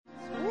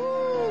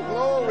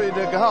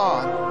to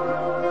God.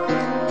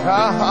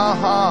 Ha ha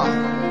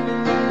ha.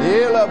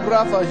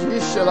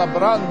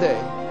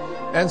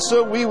 And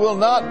so we will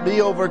not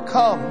be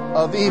overcome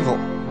of evil,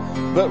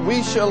 but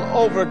we shall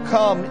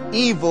overcome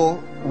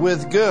evil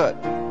with good.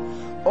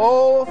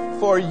 Oh,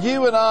 for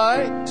you and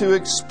I to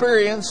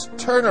experience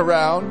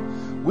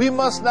turnaround, we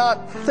must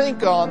not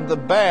think on the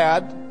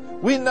bad.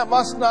 We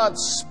must not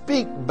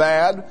speak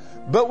bad,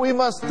 but we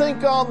must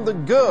think on the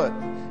good.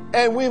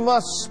 And we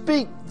must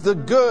speak the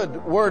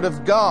good word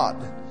of God.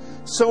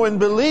 So in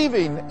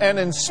believing and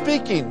in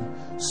speaking,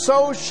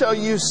 so shall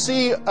you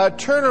see a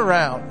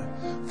turnaround.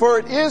 For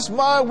it is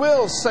my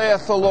will,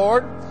 saith the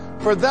Lord,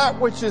 for that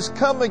which is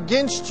come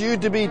against you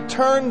to be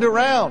turned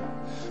around.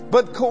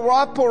 But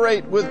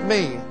cooperate with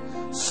me.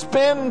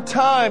 Spend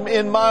time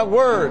in my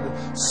word.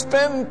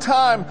 Spend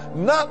time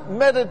not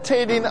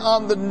meditating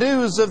on the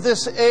news of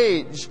this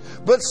age,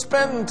 but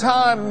spend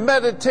time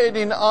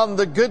meditating on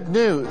the good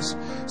news.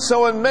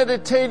 So in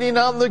meditating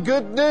on the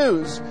good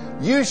news,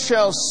 you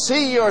shall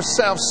see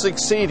yourself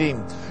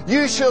succeeding.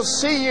 You shall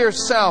see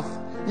yourself.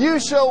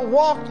 You shall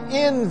walk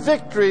in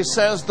victory,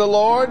 says the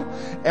Lord,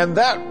 and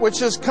that which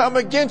has come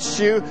against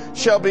you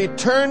shall be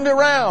turned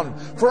around.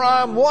 For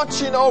I am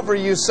watching over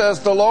you, says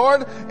the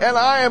Lord, and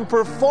I am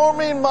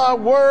performing my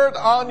word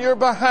on your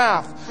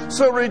behalf.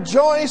 So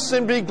rejoice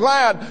and be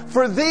glad,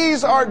 for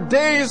these are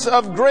days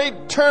of great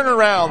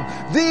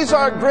turnaround. These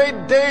are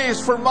great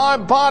days for my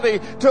body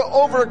to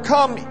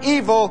overcome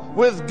evil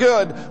with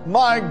good.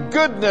 My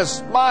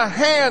goodness, my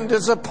hand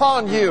is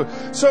upon you.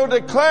 So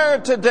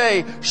declare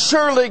today,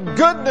 surely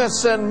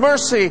goodness and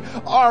mercy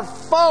are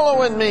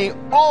following me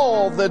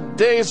all the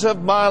days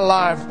of my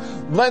life.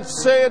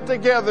 Let's say it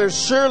together.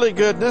 Surely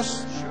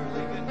goodness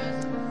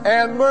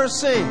and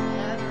mercy,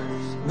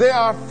 they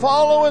are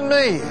following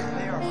me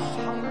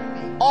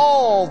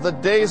all the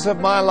days of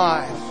my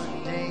life.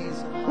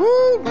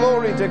 Woo,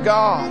 glory to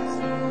God.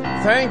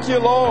 Thank you,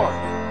 Lord,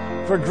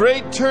 for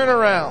great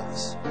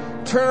turnarounds.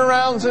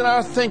 Turnarounds in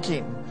our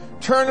thinking.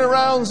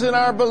 Turnarounds in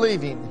our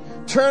believing.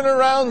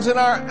 Turnarounds in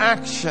our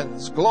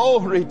actions.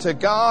 Glory to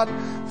God.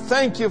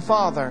 Thank you,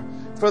 Father,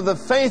 for the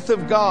faith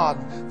of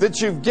God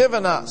that you've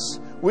given us.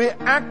 We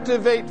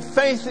activate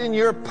faith in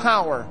your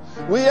power.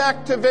 We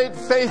activate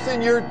faith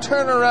in your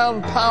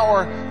turnaround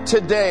power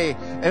today.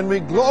 And we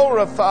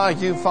glorify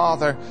you,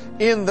 Father,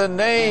 in the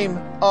name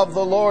of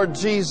the Lord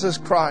Jesus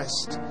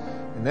Christ.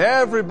 And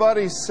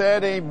everybody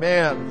said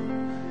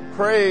amen.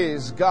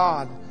 Praise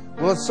God.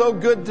 Well, it's so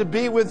good to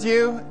be with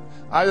you.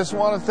 I just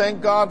want to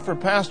thank God for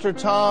Pastor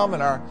Tom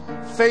and our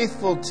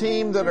faithful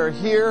team that are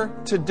here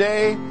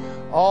today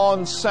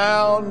on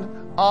sound,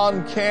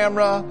 on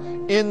camera,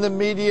 in the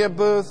media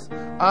booth.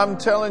 I'm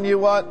telling you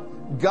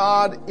what,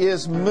 God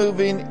is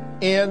moving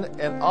in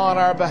and on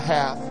our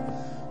behalf.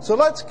 So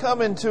let's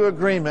come into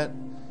agreement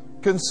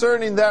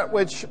concerning that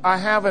which I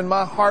have in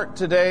my heart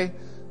today,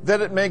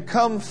 that it may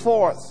come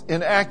forth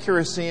in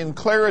accuracy and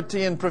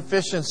clarity and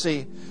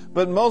proficiency,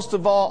 but most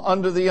of all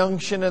under the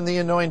unction and the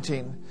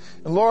anointing.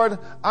 And Lord,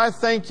 I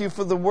thank you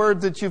for the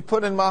word that you've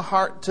put in my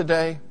heart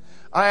today.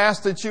 I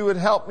ask that you would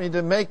help me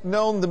to make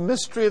known the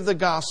mystery of the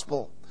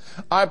gospel.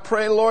 I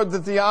pray, Lord,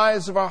 that the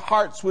eyes of our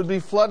hearts would be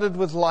flooded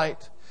with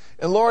light.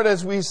 And Lord,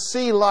 as we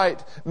see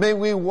light, may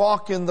we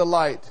walk in the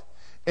light.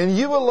 And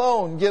you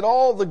alone get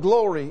all the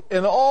glory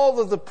and all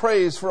of the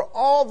praise for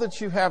all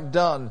that you have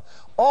done,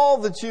 all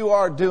that you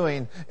are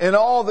doing, and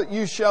all that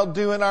you shall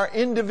do in our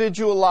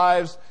individual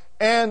lives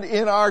and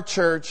in our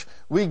church.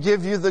 We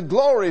give you the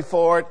glory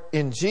for it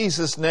in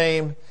Jesus'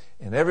 name.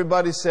 And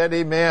everybody said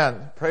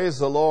amen. Praise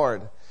the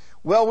Lord.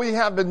 Well, we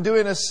have been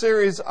doing a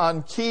series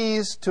on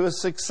keys to a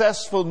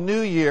successful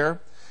new year.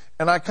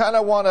 And I kind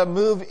of want to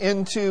move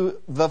into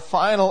the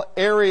final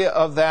area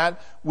of that,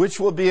 which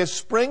will be a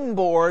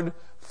springboard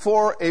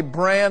for a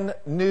brand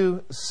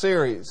new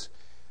series.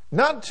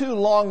 Not too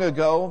long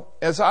ago,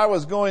 as I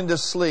was going to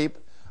sleep,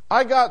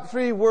 I got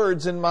 3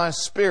 words in my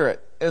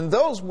spirit. And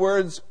those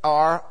words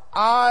are,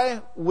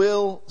 I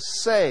will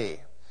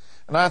say.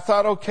 And I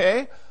thought,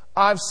 okay,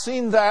 I've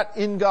seen that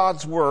in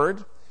God's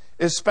Word,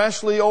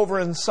 especially over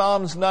in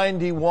Psalms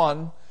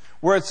 91,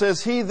 where it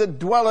says, He that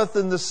dwelleth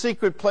in the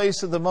secret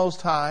place of the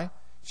Most High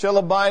shall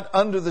abide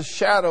under the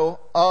shadow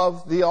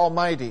of the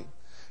Almighty.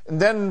 And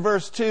then in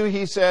verse 2,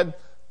 he said,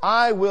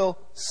 I will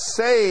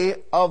say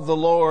of the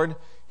Lord,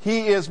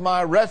 He is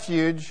my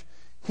refuge,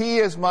 He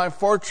is my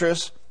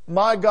fortress,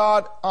 my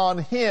God, on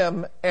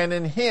Him and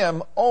in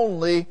Him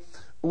only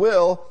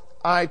will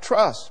I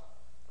trust.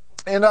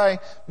 And I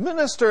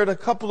ministered a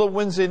couple of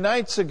Wednesday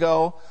nights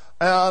ago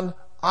on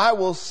I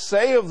will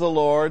say of the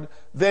Lord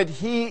that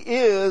He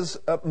is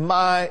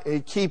my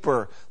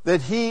keeper,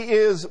 that He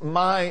is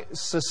my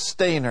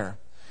sustainer.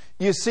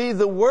 You see,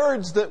 the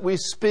words that we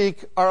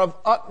speak are of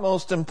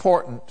utmost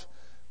importance.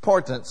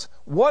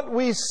 What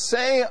we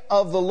say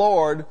of the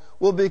Lord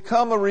will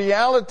become a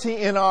reality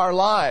in our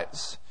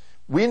lives.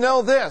 We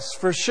know this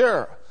for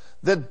sure,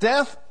 that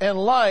death and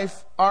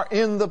life are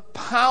in the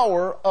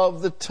power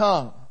of the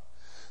tongue.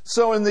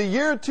 So in the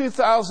year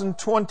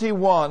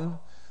 2021,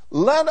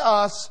 let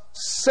us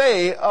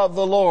say of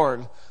the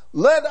Lord.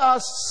 Let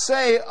us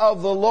say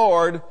of the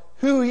Lord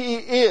who He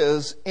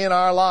is in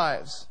our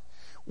lives.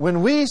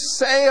 When we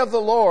say of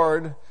the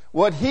Lord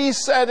what He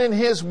said in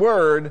His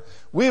Word,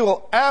 we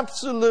will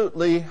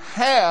absolutely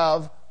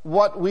have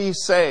what we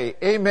say.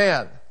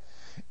 Amen.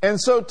 And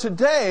so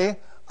today,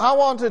 I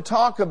want to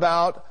talk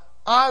about,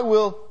 I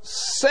will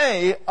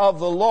say of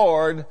the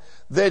Lord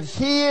that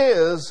He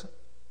is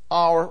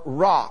our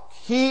rock.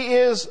 He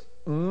is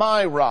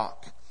my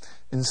rock.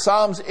 In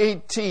Psalms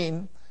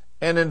 18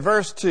 and in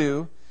verse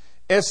 2,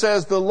 it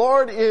says, "The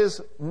Lord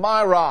is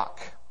my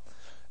rock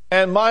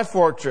and my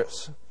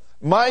fortress,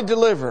 my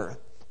deliverer,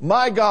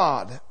 my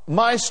God,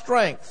 my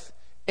strength,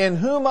 in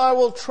whom I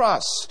will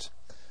trust,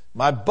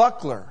 my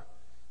buckler,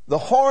 the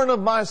horn of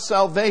my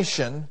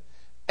salvation,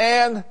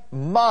 and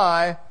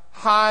my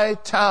high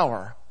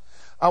tower."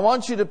 I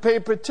want you to pay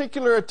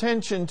particular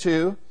attention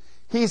to,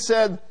 he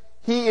said,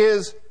 He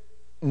is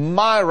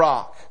my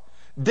rock.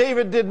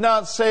 David did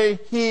not say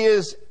He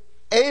is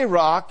a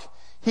rock.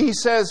 He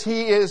says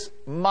He is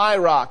my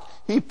rock.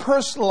 He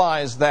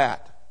personalized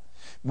that.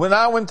 When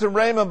I went to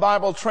Rhema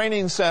Bible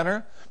Training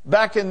Center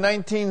back in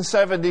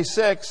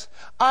 1976,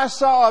 I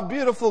saw a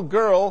beautiful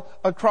girl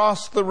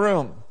across the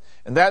room.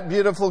 And that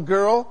beautiful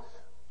girl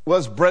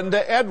was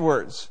Brenda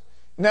Edwards.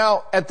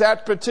 Now, at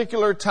that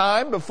particular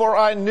time, before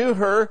I knew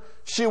her,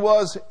 she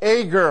was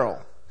a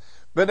girl.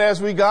 But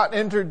as we got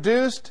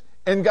introduced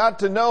and got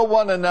to know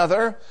one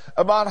another,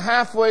 about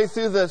halfway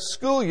through the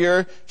school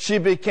year, she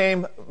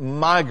became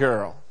my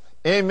girl.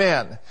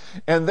 Amen.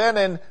 And then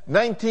in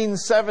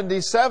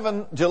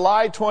 1977,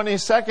 July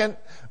 22nd,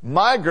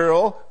 my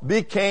girl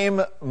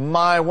became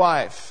my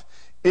wife.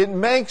 It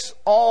makes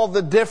all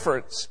the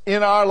difference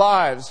in our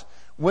lives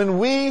when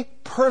we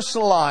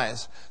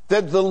personalize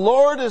that the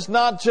Lord is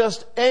not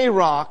just a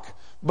rock,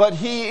 but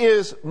He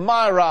is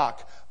my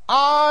rock.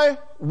 I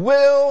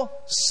will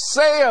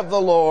say of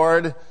the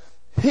Lord,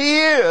 He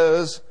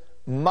is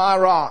my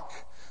rock.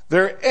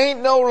 There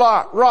ain't no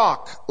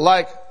rock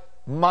like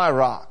my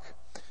rock.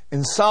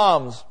 In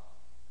Psalms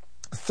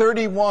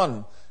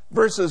 31,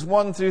 verses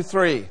 1 through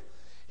 3,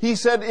 he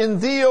said, "In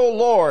Thee, O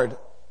Lord,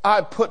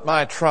 I put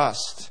my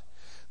trust.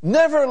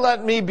 Never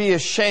let me be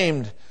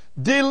ashamed.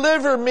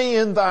 Deliver me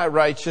in Thy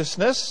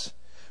righteousness.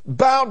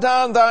 Bow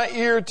down Thy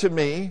ear to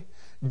me.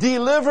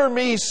 Deliver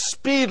me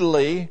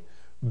speedily.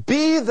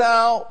 Be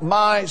Thou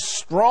my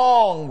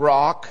strong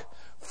rock.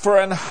 For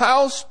a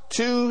house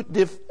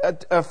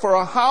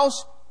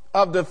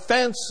of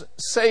defense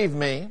save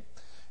me."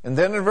 And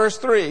then in verse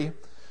 3,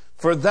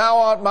 "For Thou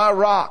art my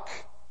rock,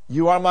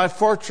 You are my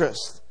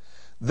fortress.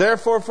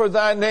 Therefore for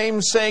Thy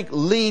name's sake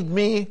lead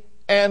me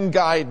and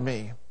guide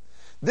me."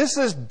 This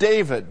is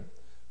David.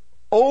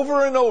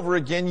 Over and over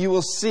again you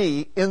will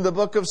see in the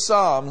book of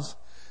Psalms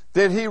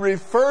that he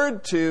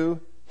referred to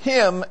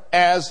him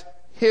as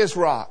his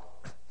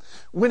rock.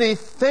 When he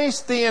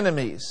faced the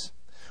enemies,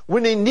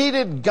 when he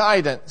needed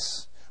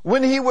guidance,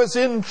 when he was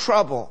in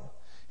trouble,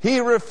 he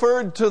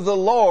referred to the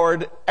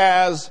Lord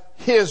as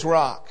his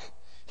rock.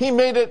 He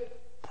made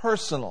it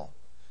personal.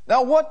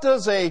 Now, what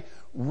does a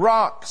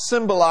rock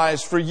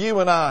symbolize for you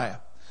and I?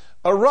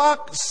 A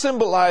rock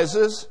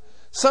symbolizes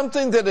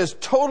something that is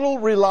totally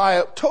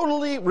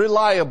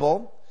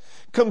reliable,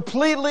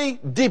 completely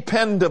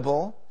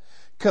dependable,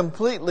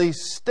 completely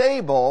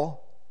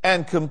stable,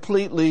 and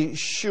completely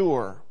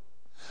sure.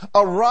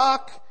 A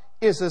rock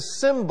is a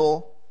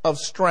symbol of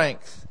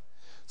strength,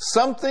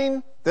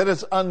 something that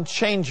is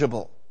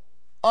unchangeable,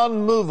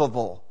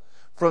 unmovable,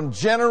 from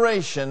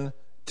generation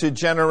to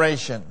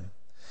generation.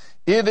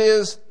 It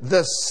is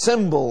the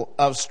symbol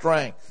of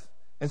strength.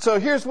 And so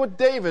here's what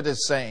David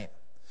is saying.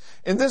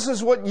 And this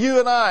is what you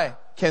and I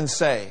can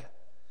say.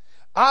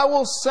 I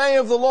will say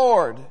of the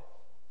Lord,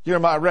 You're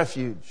my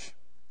refuge.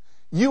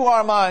 You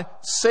are my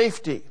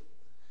safety.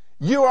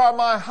 You are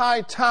my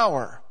high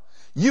tower.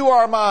 You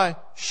are my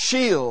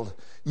shield.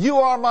 You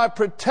are my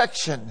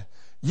protection.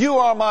 You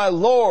are my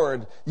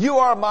Lord. You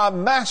are my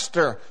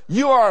master.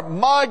 You are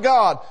my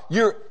God.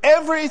 You're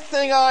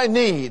everything I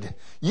need.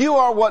 You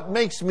are what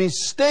makes me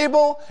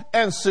stable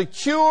and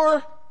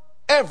secure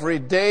every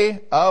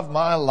day of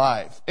my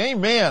life.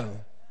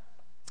 Amen.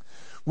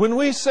 When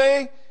we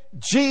say,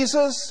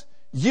 Jesus,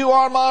 You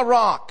are my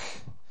rock,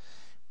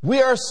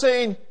 we are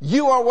saying,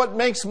 You are what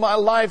makes my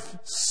life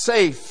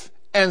safe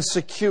and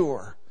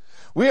secure.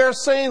 We are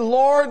saying,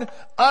 Lord,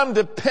 I'm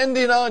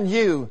depending on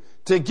You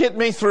to get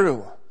me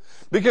through.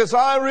 Because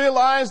I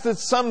realize that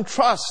some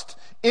trust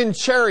in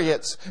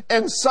chariots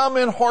and some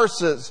in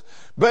horses.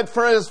 But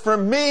as for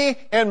me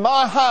and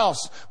my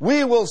house,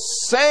 we will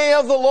say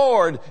of the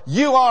Lord,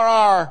 You are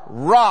our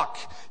rock.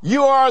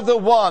 You are the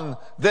one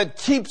that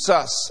keeps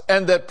us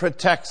and that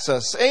protects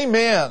us.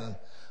 Amen.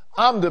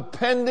 I'm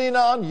depending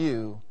on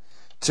You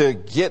to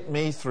get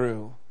me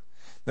through.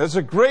 There's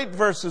a great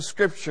verse of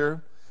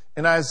Scripture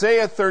in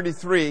Isaiah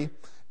 33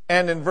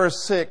 and in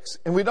verse 6,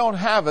 and we don't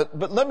have it,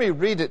 but let me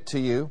read it to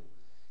you.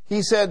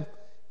 He said,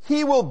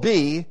 He will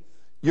be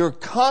your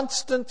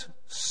constant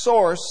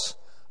source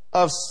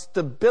of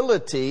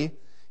stability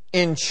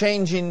in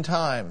changing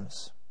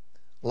times.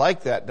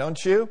 Like that,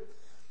 don't you?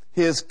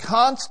 His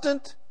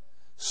constant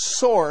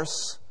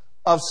source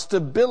of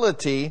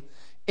stability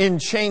in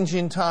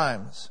changing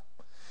times.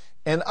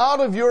 And out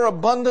of your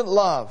abundant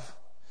love,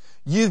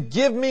 you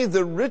give me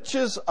the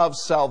riches of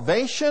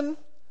salvation,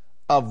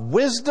 of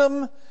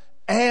wisdom,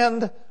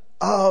 and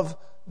of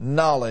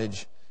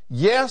knowledge.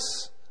 Yes,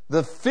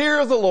 the fear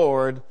of the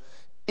Lord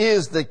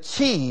is the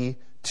key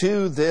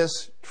to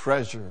this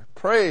treasure.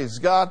 Praise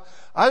God.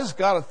 I just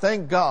got to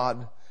thank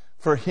God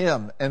for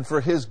Him and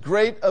for His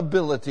great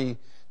ability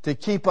to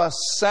keep us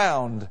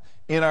sound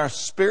in our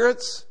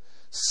spirits,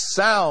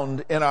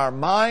 sound in our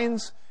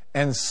minds,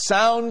 and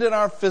sound in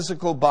our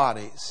physical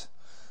bodies.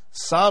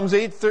 Psalms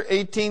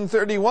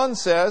 18:31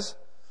 says,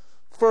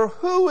 "For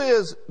who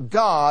is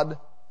God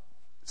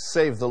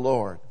save the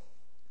Lord?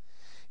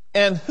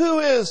 And who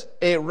is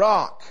a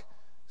rock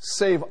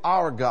save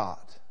our God?"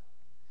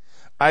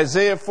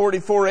 Isaiah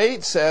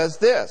 44:8 says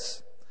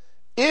this,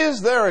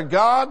 "Is there a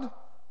God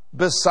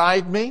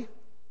beside me?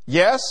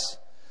 Yes,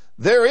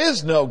 there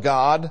is no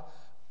God.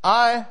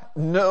 I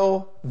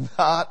know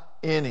not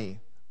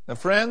any." Now,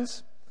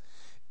 friends,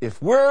 if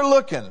we're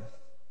looking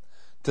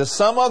to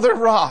some other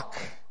rock,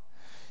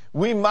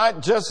 we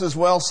might just as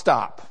well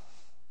stop.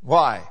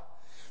 Why?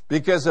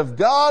 Because if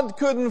God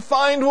couldn't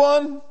find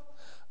one,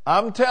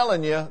 I'm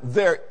telling you,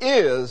 there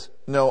is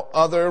no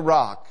other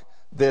rock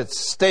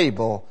that's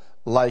stable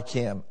like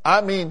Him.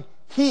 I mean,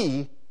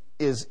 He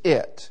is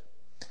it.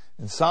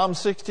 In Psalm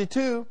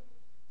 62,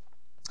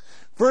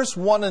 verse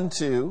 1 and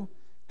 2,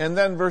 and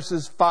then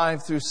verses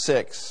 5 through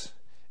 6,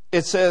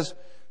 it says,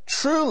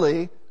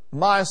 "Truly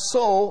my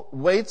soul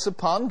waits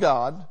upon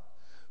God.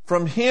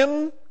 From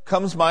Him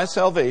comes my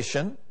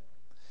salvation.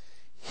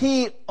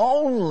 He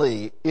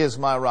only is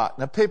my rock."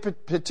 Now pay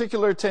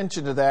particular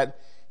attention to that.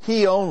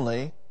 He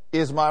only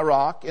is my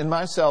rock and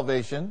my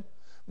salvation,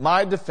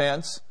 my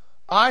defense.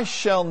 I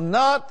shall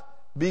not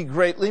be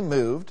greatly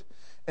moved.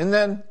 And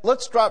then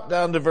let's drop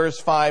down to verse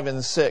 5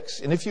 and 6.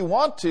 And if you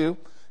want to,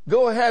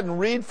 go ahead and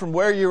read from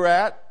where you're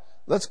at.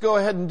 Let's go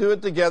ahead and do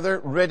it together.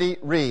 Ready,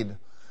 read.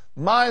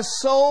 "My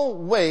soul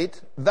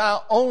wait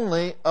thou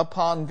only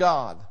upon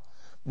God.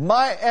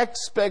 My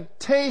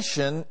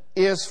expectation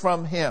is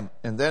from Him."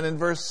 And then in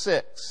verse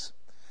 6,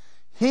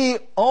 "He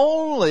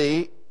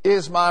only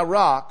is my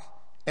rock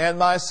and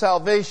my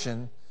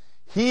salvation.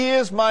 He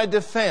is my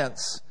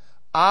defense.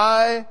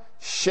 I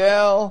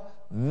shall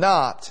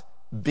not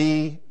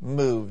be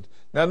moved."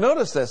 Now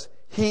notice this.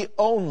 He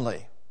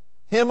only.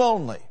 Him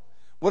only.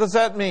 What does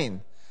that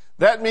mean?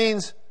 That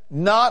means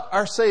not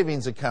our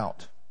savings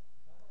account.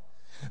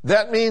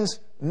 That means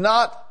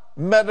not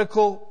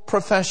medical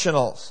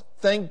professionals.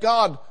 Thank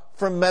God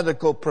for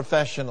medical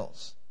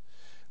professionals.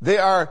 They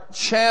are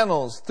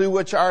channels through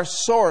which our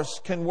source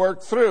can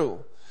work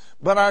through.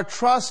 But our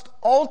trust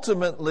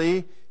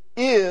ultimately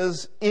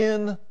is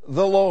in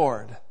the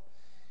Lord.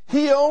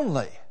 He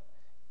only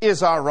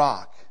is our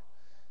rock.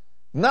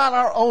 Not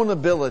our own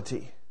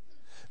ability.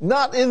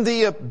 Not in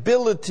the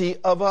ability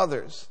of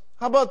others.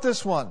 How about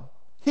this one?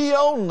 He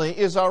only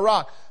is our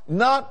rock.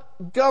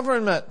 Not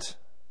government.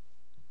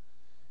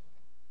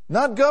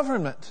 Not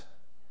government.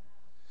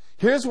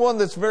 Here's one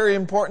that's very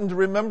important to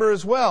remember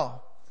as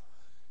well.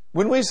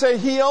 When we say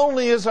He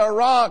only is our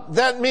rock,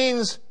 that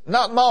means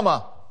not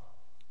mama.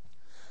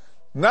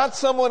 Not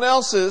someone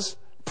else's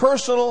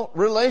personal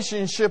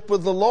relationship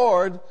with the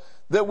Lord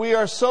that we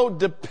are so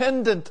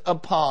dependent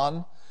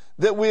upon,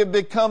 that we have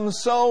become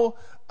so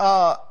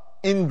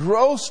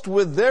engrossed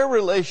with their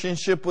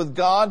relationship with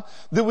God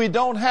that we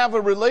don't have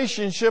a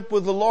relationship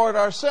with the Lord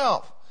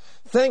ourselves.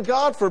 Thank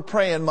God for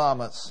praying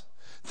mamas.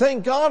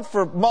 Thank God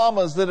for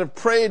mamas that have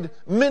prayed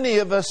many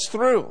of us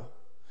through.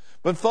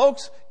 But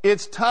folks,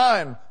 it's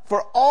time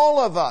for all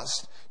of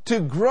us to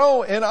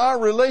grow in our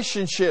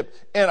relationship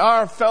and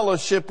our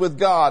fellowship with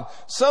God.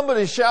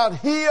 Somebody shout,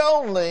 "He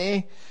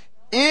only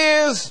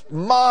is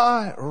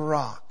my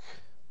rock."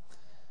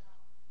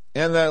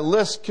 And the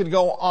list could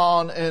go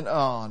on and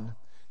on.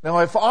 Now,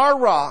 if our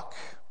rock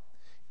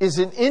is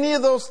in any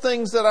of those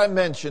things that I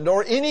mentioned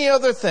or any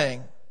other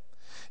thing,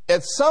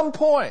 at some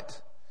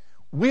point,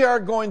 we are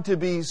going to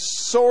be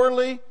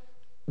sorely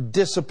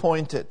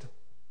disappointed.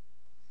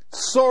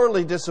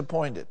 Sorely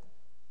disappointed.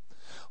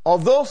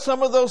 Although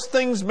some of those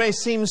things may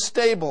seem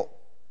stable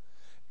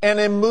and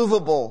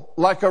immovable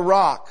like a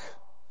rock,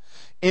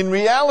 in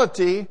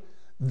reality,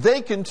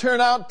 they can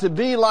turn out to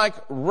be like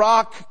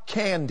rock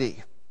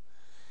candy.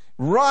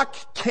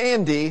 Rock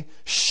candy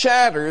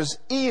shatters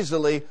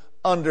easily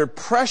under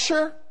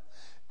pressure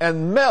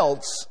and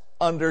melts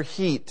under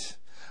heat.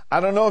 I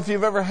don't know if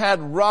you've ever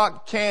had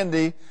rock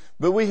candy,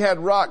 but we had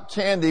rock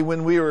candy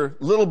when we were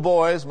little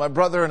boys, my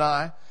brother and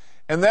I.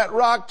 And that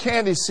rock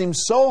candy seemed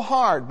so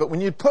hard, but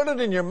when you put it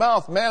in your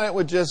mouth, man, it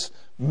would just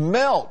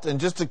melt and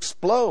just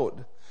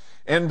explode.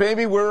 And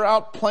maybe we're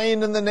out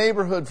playing in the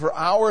neighborhood for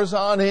hours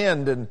on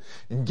end and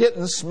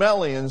getting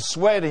smelly and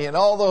sweaty and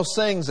all those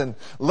things, and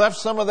left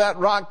some of that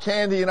rock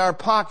candy in our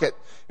pocket,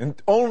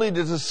 and only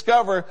to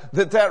discover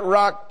that that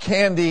rock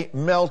candy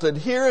melted.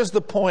 Here is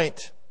the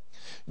point.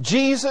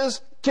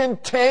 Jesus can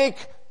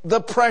take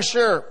the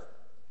pressure.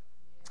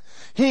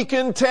 He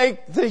can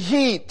take the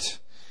heat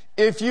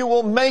if you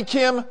will make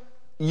Him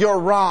your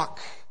rock.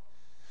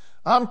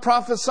 I'm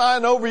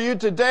prophesying over you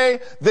today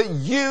that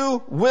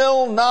you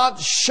will not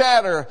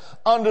shatter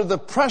under the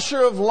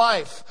pressure of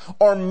life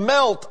or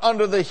melt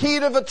under the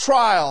heat of a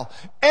trial.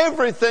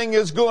 Everything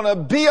is going to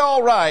be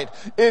all right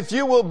if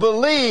you will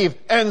believe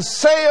and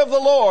say of the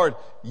Lord,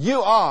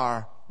 "You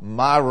are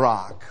my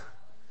rock."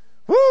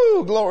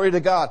 Woo! Glory to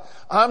God.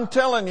 I'm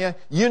telling you,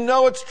 you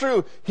know it's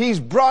true. He's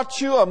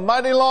brought you a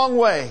mighty long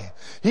way.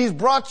 He's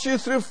brought you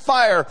through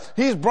fire.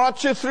 He's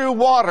brought you through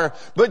water.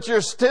 But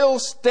you're still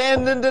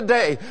standing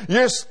today.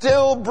 You're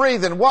still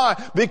breathing. Why?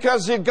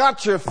 Because you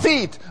got your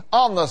feet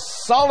on the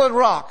solid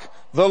rock,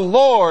 the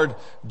Lord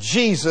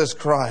Jesus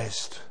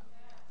Christ.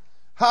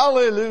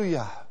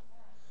 Hallelujah.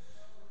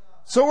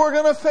 So we're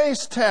going to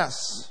face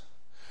tests.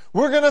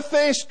 We're going to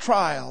face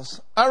trials.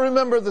 I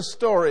remember the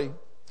story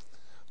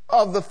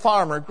of the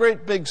farmer,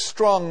 great big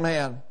strong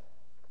man,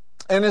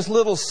 and his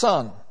little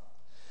son.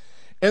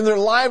 And their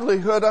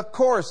livelihood, of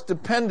course,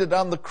 depended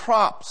on the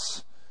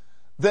crops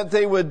that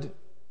they would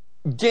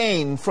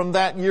gain from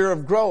that year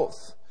of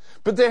growth.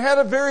 But they had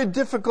a very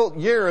difficult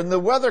year, and the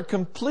weather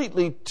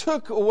completely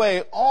took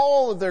away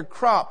all of their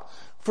crop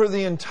for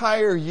the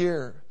entire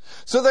year.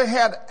 So they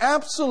had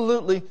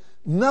absolutely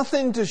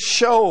nothing to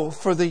show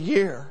for the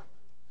year.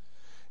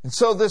 And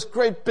so this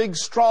great big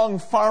strong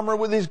farmer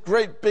with his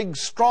great big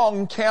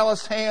strong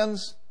calloused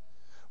hands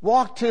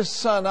walked his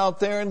son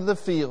out there into the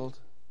field.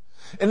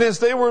 And as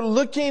they were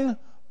looking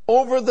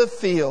over the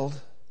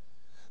field,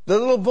 the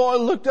little boy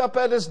looked up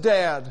at his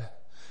dad,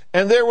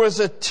 and there was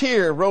a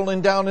tear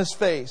rolling down his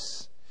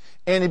face.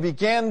 And he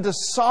began to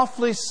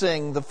softly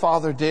sing, the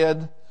father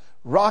did,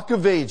 "Rock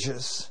of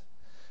Ages,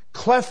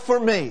 cleft for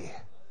me,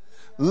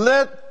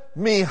 let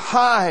me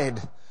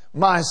hide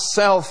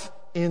myself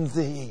in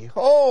Thee."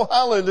 Oh,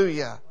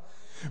 hallelujah.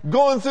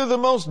 Going through the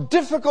most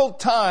difficult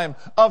time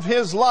of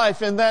his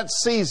life in that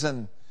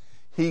season,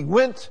 he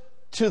went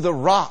to the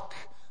rock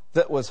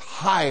that was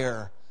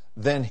higher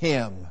than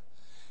him.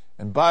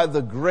 And by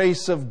the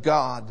grace of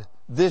God,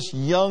 this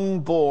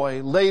young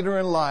boy later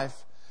in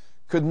life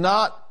could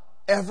not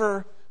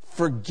ever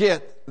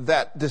forget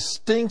that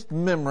distinct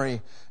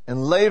memory.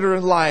 And later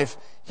in life,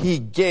 he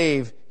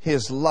gave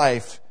his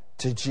life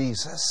to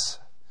Jesus.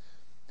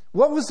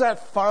 What was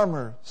that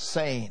farmer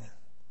saying?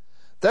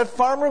 That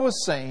farmer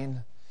was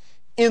saying,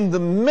 in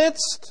the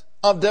midst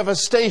of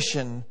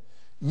devastation,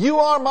 you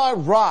are my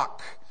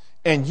rock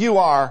and you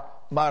are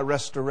my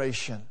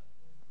restoration.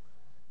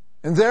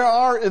 And there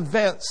are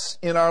events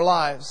in our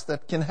lives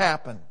that can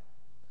happen.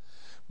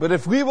 But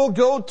if we will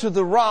go to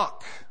the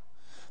rock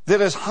that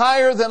is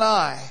higher than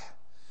I,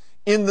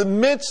 in the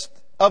midst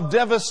of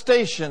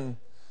devastation,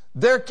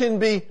 there can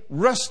be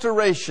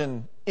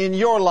restoration in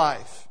your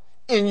life,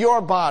 in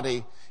your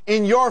body,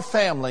 in your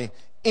family,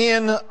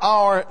 in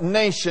our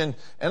nation.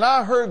 And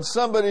I heard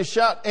somebody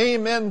shout,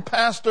 "Amen,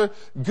 Pastor,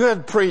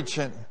 good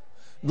preaching."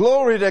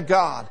 Glory to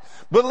God.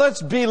 But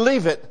let's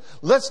believe it.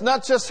 Let's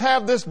not just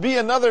have this be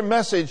another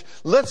message.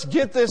 Let's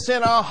get this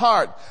in our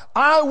heart.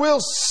 I will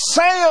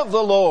say of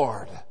the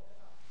Lord,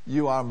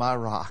 "You are my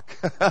rock."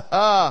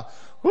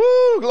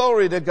 Woo,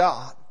 glory to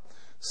God.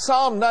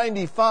 Psalm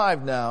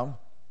 95 now,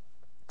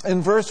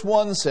 in verse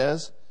 1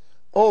 says,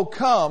 "O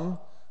come,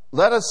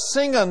 let us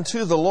sing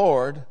unto the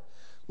Lord.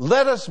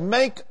 Let us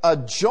make a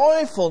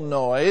joyful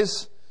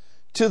noise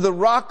to the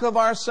rock of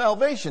our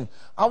salvation."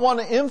 I want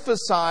to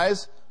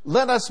emphasize,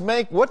 let us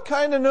make what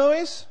kind of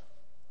noise?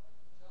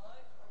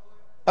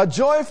 A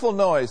joyful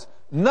noise.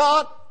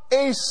 Not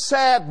a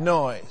sad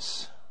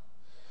noise.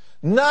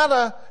 Not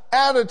a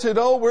attitude,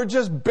 "Oh, we're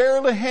just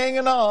barely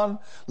hanging on,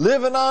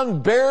 living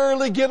on,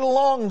 barely get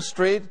along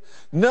straight."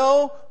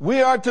 No,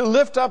 we are to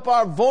lift up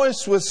our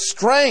voice with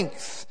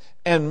strength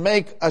and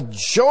make a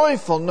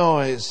joyful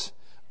noise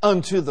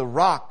unto the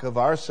rock of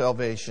our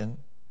salvation.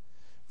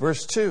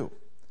 Verse 2.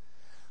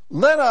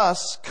 Let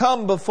us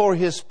come before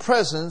His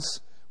presence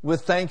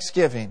with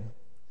thanksgiving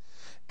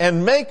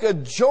and make a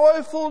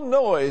joyful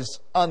noise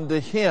unto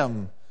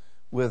Him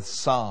with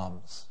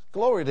psalms.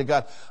 Glory to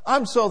God.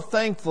 I'm so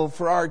thankful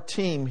for our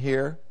team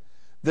here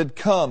that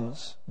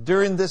comes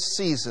during this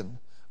season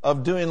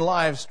of doing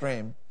live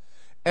stream.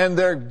 And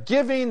they're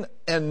giving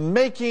and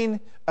making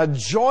a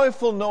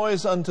joyful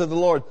noise unto the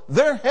Lord.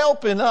 They're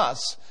helping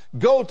us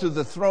go to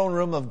the throne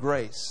room of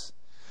grace.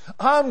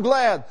 I'm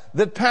glad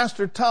that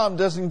Pastor Tom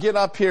doesn't get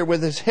up here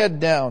with his head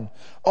down,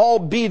 all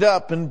beat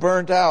up and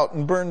burnt out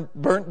and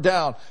burnt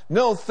down.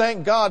 No,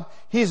 thank God,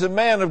 he's a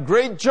man of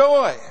great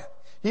joy.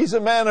 He's a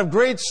man of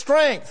great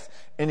strength.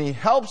 And he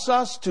helps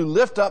us to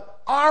lift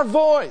up our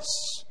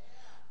voice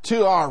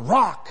to our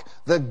rock,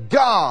 the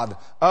God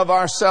of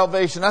our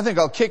salvation. I think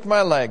I'll kick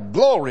my leg.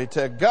 Glory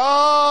to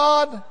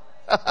God.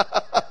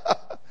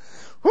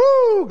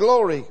 Woo,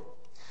 glory.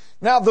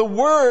 Now, the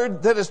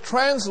word that is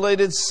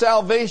translated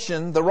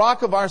salvation, the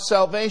rock of our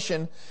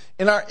salvation,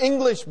 in our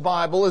English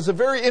Bible is a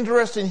very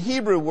interesting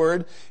Hebrew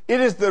word.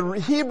 It is the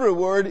Hebrew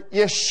word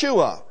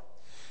Yeshua.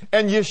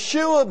 And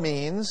Yeshua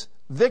means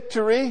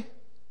victory,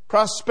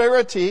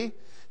 prosperity,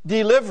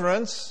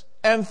 deliverance,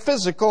 and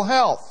physical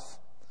health.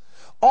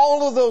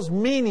 All of those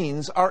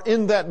meanings are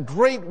in that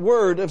great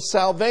word of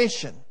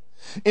salvation.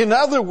 In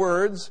other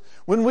words,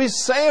 when we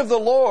say of the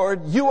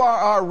Lord, you are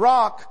our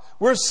rock,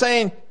 we're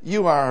saying,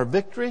 you are our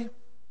victory,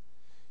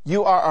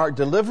 you are our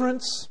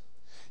deliverance,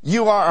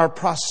 you are our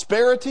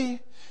prosperity,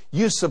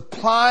 you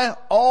supply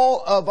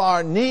all of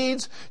our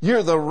needs,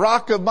 you're the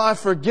rock of my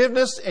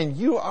forgiveness, and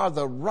you are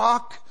the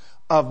rock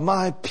of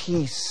my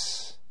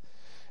peace.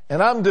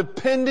 And I'm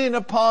depending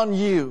upon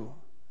you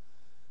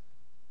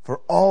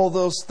for all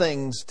those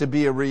things to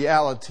be a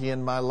reality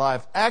in my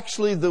life.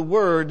 Actually, the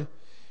word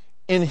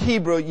in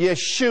Hebrew,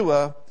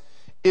 Yeshua,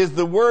 is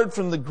the word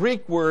from the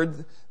Greek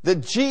word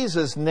that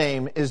Jesus'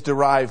 name is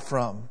derived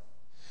from.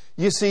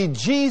 You see,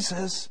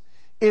 Jesus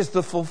is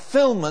the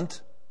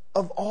fulfillment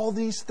of all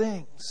these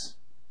things.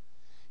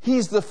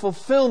 He's the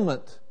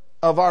fulfillment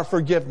of our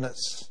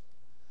forgiveness,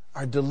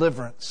 our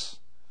deliverance,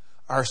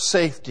 our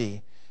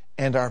safety,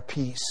 and our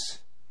peace.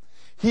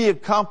 He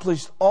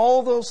accomplished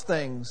all those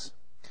things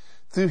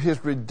through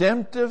His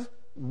redemptive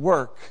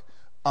work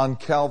on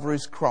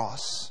Calvary's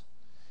cross.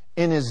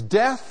 In His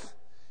death,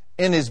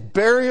 in His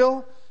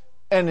burial,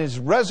 and His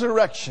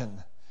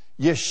resurrection,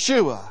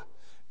 Yeshua,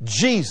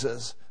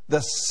 Jesus, the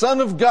Son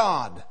of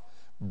God,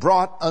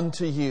 brought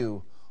unto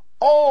you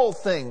all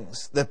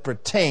things that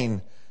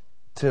pertain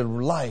to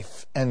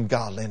life and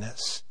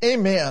godliness.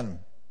 Amen.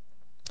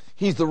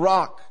 He's the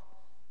rock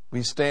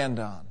we stand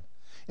on.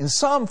 In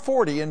Psalm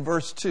 40 in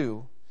verse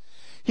 2,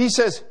 he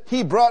says,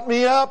 He brought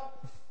me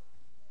up.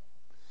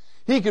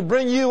 He could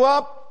bring you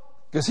up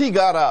because He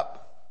got up.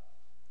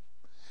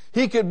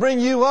 He could bring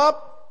you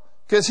up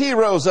because He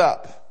rose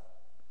up.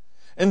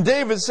 And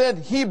David said,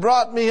 He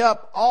brought me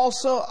up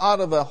also out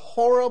of a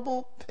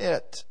horrible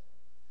pit,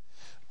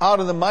 out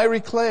of the miry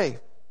clay.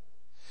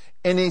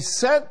 And He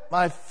set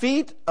my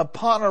feet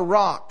upon a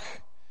rock,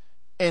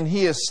 and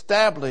He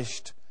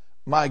established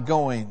my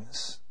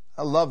goings.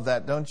 I love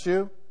that, don't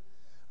you?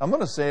 I'm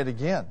going to say it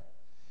again.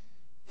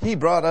 He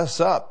brought us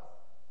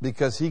up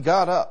because He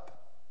got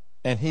up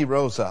and He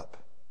rose up.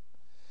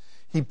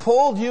 He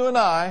pulled you and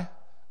I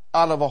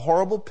out of a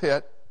horrible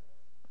pit,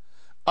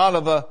 out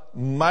of a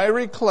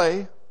miry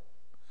clay,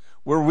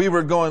 where we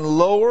were going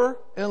lower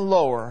and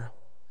lower.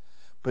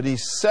 But He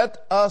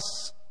set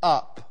us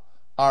up,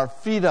 our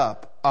feet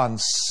up, on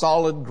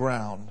solid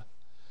ground.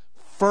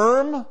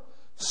 Firm,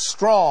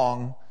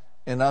 strong,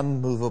 and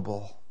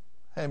unmovable.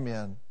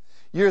 Amen.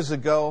 Years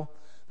ago,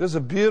 there's a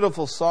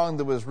beautiful song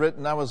that was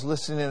written. I was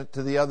listening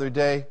to it the other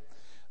day.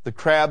 The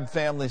Crabb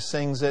family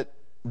sings it.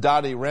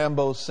 Dottie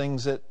Rambo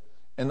sings it.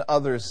 And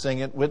others sing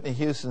it. Whitney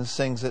Houston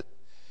sings it.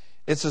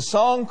 It's a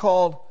song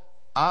called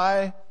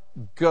I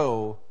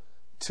Go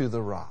to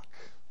the Rock.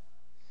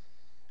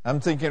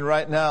 I'm thinking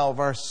right now of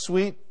our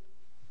sweet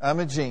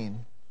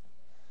Imogene,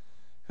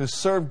 who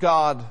served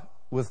God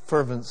with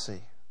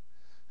fervency,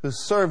 who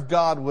served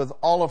God with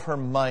all of her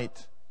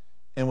might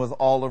and with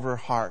all of her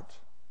heart.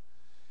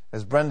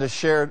 As Brenda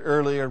shared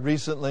earlier,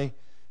 recently,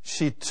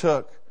 she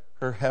took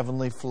her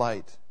heavenly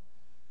flight.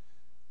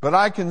 But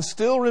I can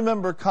still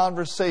remember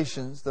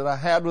conversations that I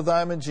had with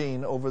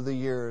Imogene over the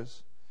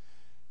years.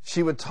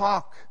 She would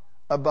talk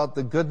about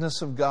the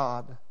goodness of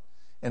God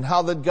and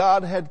how that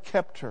God had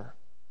kept her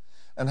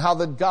and how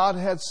that God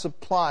had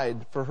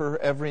supplied for her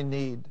every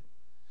need.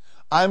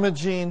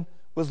 Imogene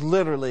was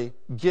literally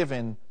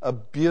given a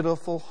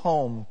beautiful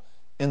home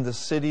in the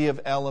city of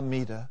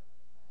Alameda.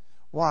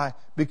 Why?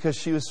 Because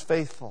she was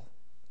faithful.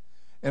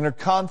 And her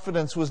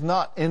confidence was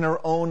not in her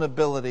own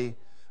ability,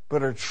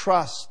 but her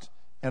trust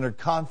and her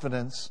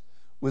confidence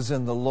was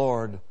in the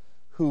Lord,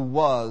 who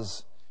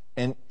was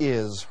and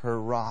is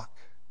her rock.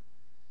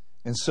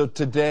 And so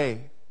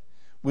today,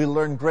 we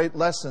learn great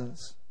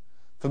lessons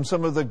from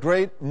some of the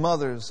great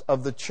mothers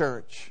of the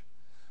church.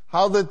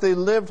 How that they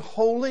lived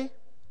holy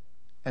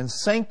and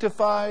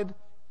sanctified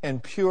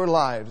and pure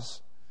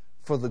lives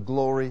for the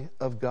glory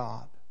of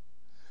God.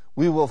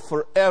 We will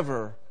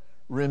forever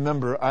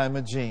remember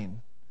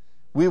Imogene.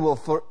 We will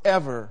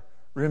forever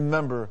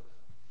remember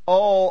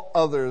all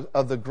others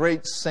of the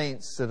great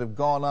saints that have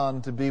gone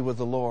on to be with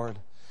the Lord.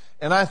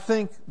 And I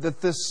think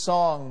that this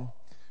song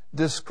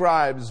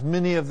describes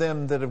many of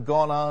them that have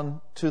gone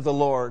on to the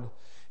Lord.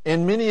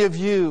 And many of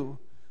you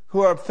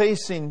who are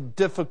facing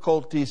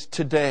difficulties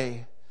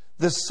today,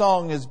 this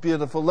song is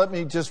beautiful. Let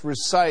me just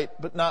recite,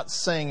 but not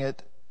sing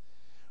it.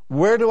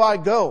 Where do I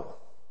go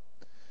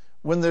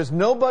when there's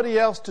nobody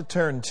else to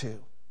turn to?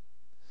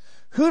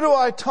 Who do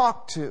I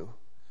talk to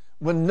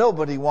when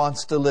nobody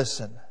wants to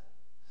listen?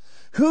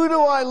 Who do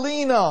I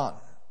lean on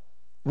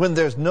when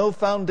there's no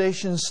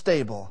foundation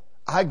stable?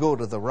 I go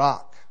to the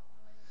rock.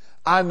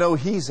 I know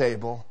He's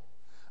able.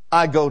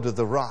 I go to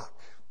the rock.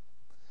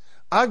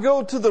 I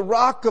go to the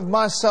rock of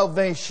my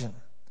salvation.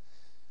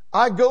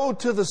 I go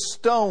to the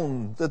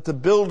stone that the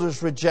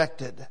builders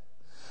rejected.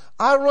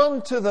 I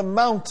run to the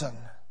mountain,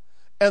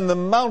 and the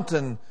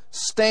mountain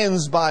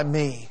stands by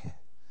me.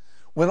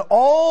 When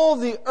all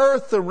the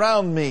earth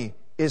around me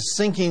is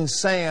sinking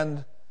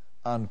sand.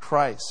 On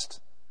Christ,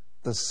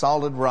 the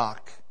solid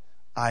rock,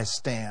 I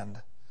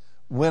stand.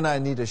 When I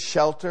need a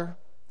shelter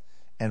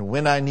and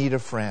when I need a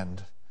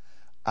friend,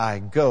 I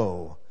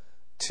go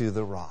to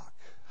the rock.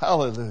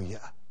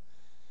 Hallelujah.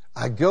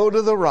 I go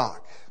to the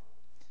rock.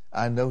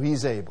 I know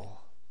He's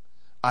able.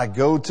 I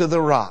go to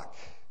the rock.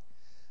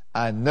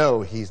 I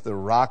know He's the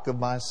rock of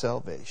my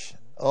salvation.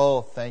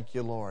 Oh, thank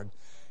you, Lord.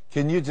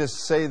 Can you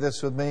just say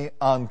this with me?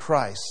 On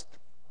Christ,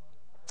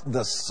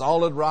 the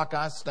solid rock,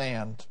 I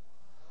stand.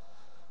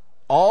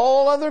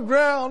 All other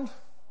ground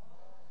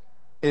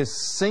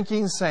is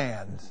sinking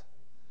sand,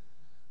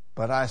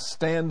 but I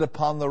stand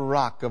upon the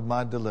rock of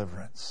my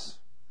deliverance,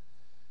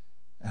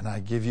 and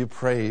I give you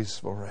praise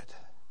for it.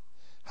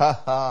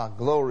 Ha ha,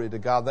 glory to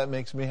God. That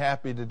makes me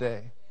happy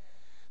today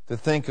to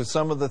think of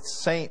some of the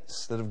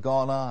saints that have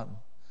gone on,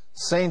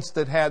 saints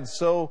that had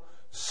so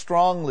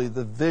strongly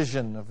the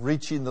vision of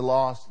reaching the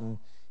lost and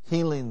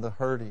healing the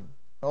hurting.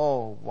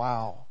 Oh,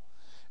 wow.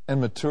 And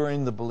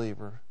maturing the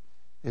believer.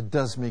 It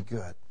does me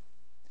good.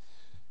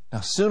 Now,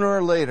 sooner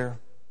or later,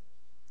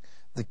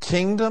 the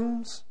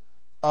kingdoms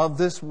of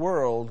this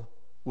world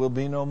will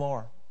be no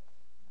more.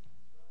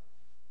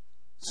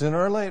 Sooner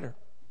or later.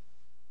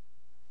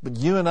 But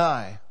you and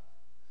I,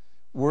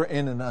 we're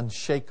in an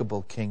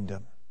unshakable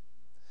kingdom,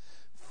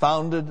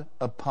 founded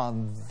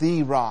upon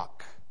the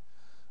rock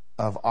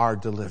of our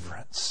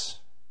deliverance.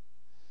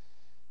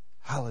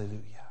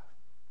 Hallelujah.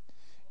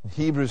 In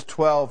Hebrews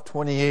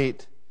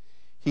 12:28,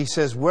 he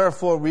says,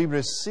 wherefore we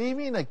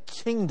receiving a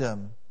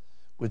kingdom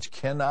which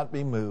cannot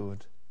be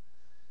moved,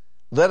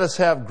 let us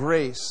have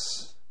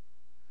grace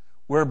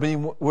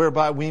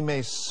whereby we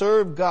may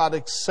serve God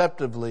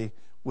acceptably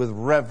with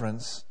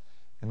reverence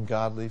and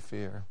godly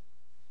fear.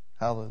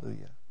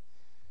 Hallelujah.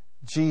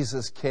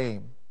 Jesus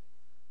came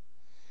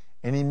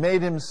and He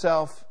made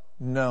Himself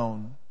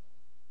known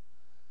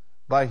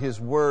by His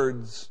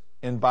words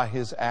and by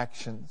His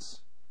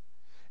actions.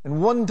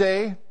 And one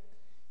day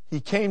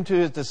He came to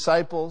His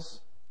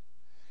disciples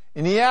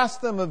and He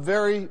asked them a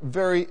very,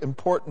 very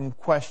important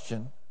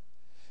question.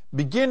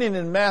 Beginning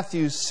in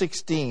Matthew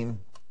 16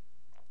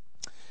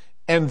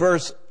 and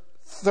verse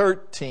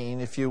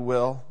 13, if you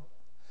will.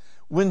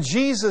 When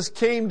Jesus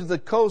came to the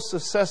coast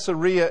of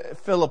Caesarea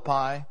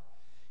Philippi,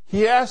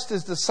 He asked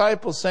His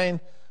disciples,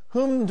 saying,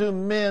 whom do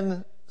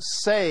men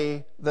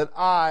say that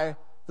I,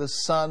 the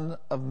Son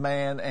of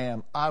Man,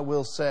 am? I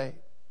will say.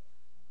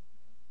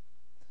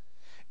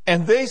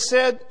 And they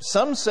said,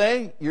 some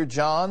say you're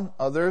John,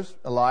 others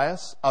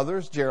Elias,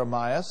 others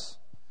Jeremiah,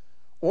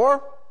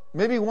 or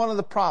maybe one of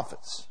the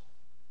prophets.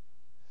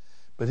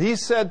 But He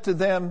said to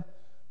them,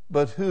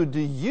 but who do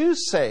you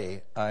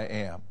say I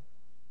am?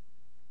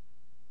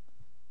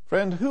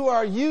 Friend, who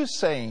are you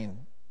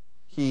saying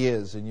He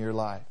is in your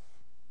life?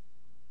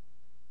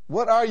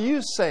 What are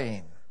you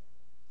saying?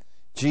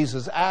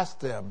 Jesus asked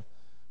them,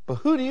 but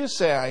who do you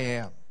say I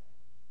am?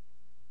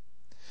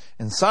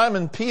 And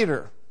Simon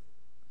Peter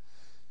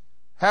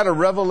had a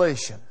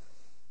revelation.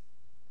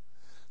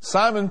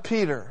 Simon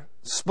Peter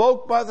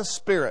spoke by the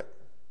Spirit,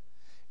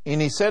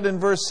 and he said in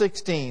verse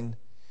 16,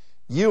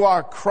 you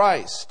are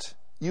Christ,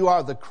 you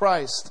are the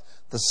Christ,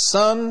 the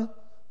Son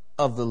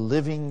of the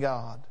living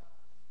God.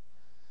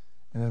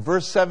 And in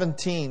verse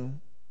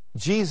 17,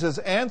 Jesus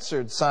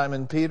answered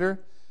Simon Peter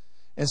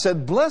and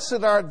said,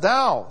 blessed art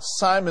thou,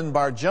 Simon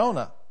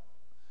Bar-Jonah,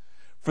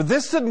 for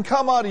this didn't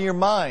come out of your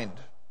mind.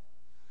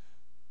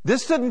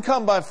 This didn't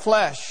come by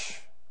flesh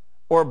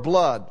or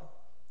blood.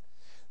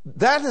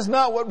 That is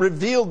not what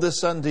revealed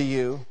this unto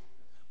you,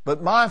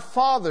 but my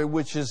Father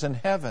which is in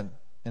heaven.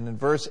 And in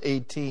verse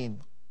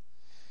 18.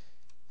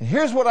 And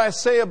here's what I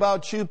say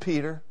about you,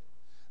 Peter,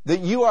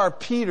 that you are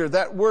Peter.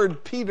 That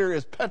word Peter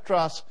is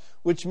Petros,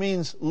 which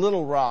means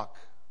little rock.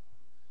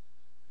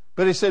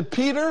 But he said,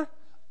 Peter,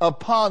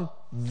 upon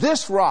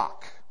this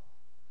rock,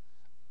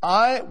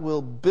 I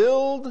will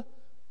build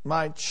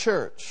my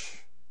church,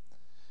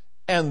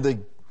 and the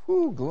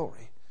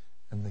glory,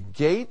 and the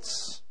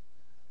gates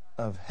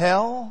of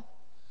hell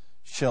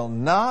shall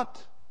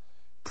not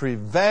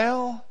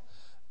prevail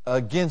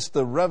against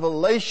the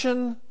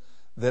revelation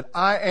that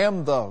I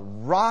am the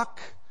rock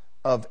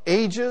of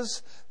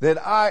ages,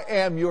 that I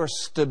am your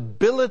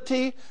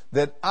stability,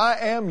 that I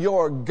am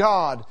your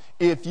God.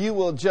 If you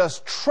will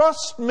just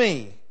trust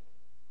me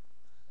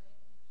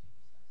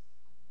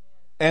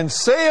and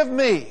say of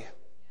me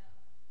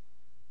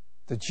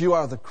that you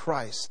are the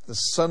Christ, the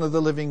Son of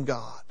the living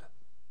God,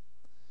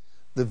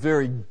 the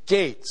very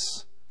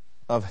gates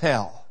of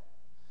hell,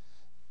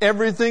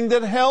 everything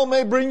that hell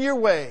may bring your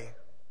way,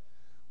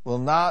 will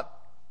not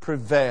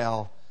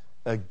prevail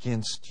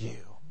against you.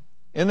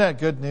 Isn't that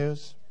good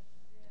news?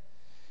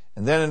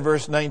 And then in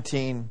verse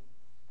 19,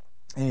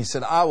 and he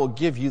said, I will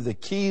give you the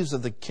keys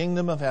of the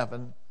kingdom of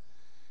heaven.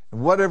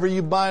 And whatever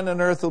you bind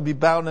on earth will be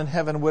bound in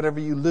heaven. Whatever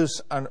you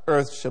loose on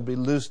earth shall be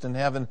loosed in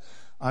heaven.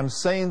 I'm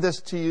saying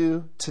this to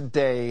you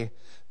today,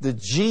 that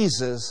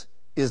Jesus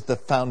is the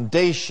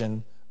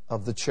foundation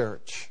of the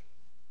church.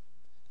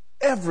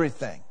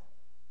 Everything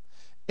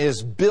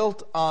is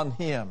built on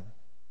Him.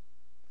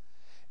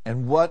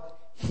 and what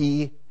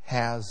He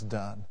has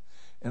done.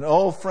 And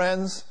oh,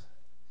 friends,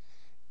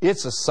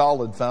 it's a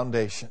solid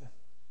foundation.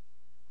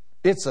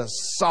 It's a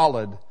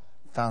solid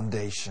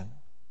foundation.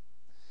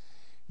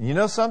 You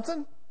know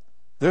something?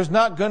 There's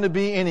not going to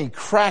be any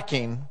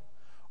cracking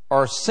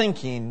or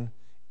sinking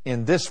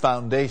in this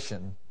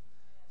foundation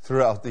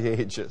throughout the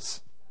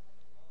ages.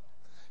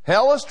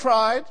 Hell has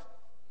tried.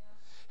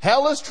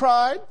 Hell has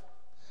tried.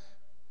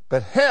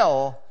 But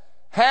hell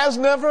has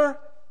never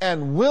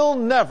and will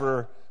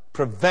never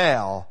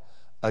prevail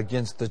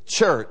against the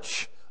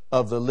church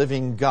of the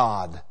living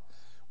God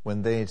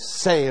when they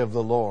say of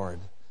the Lord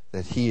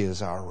that He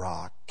is our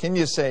rock. Can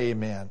you say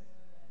amen?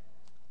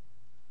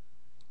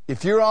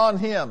 If you're on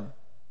Him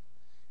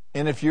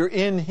and if you're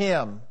in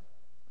Him,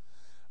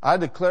 I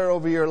declare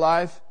over your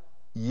life,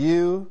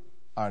 you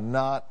are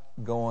not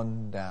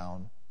going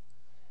down.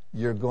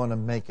 You're going to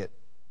make it.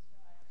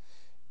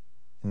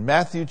 In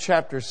Matthew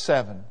chapter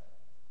 7,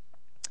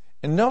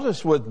 and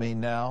notice with me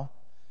now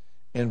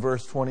in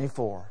verse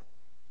 24.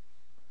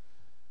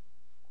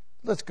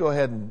 Let's go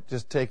ahead and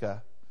just take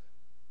a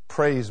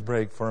praise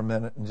break for a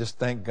minute and just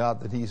thank God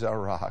that He's our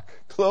rock.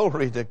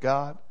 Glory to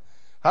God.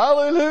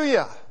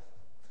 Hallelujah.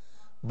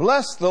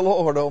 Bless the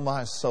Lord, O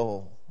my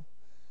soul.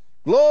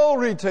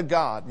 Glory to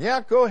God.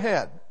 Yeah, go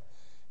ahead.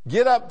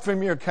 Get up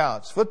from your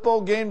couch.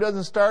 Football game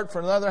doesn't start for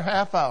another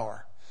half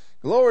hour.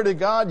 Glory to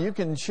God. You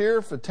can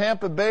cheer for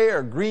Tampa Bay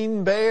or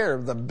Green Bay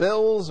or the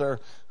Bills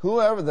or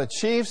whoever, the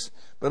Chiefs.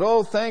 But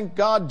oh, thank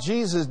God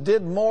Jesus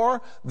did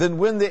more than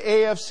win the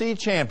AFC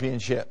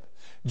championship.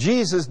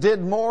 Jesus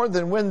did more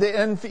than win the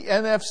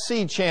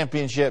NFC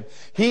championship.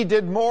 He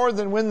did more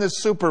than win the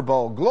Super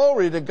Bowl.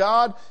 Glory to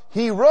God.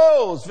 He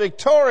rose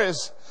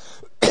victorious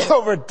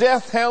over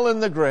death, hell,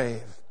 and the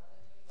grave.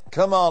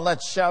 Come on,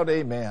 let's shout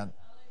amen.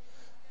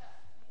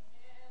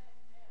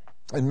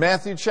 In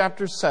Matthew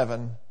chapter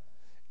 7,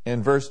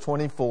 in verse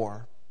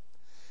 24,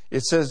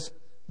 it says,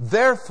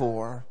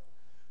 therefore,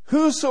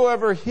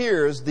 whosoever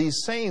hears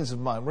these sayings of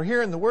mine, we're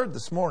hearing the word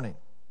this morning,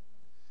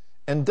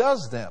 and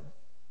does them.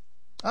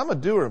 I'm a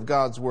doer of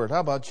God's word. How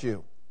about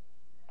you?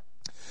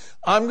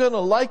 I'm going to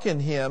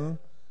liken him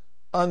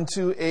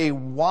unto a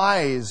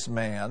wise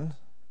man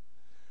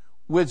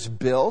which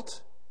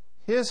built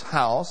his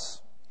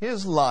house,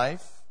 his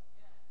life,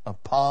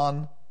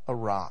 upon a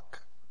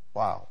rock.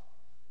 Wow.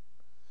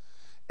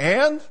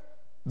 And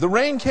the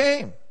rain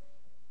came.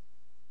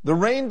 The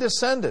rain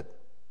descended.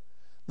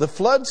 The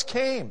floods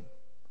came.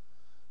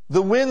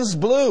 The winds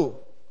blew.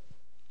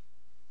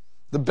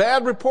 The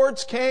bad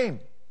reports came.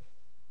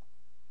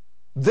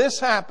 This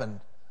happened.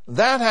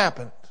 That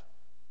happened.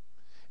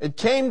 It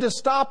came to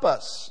stop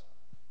us.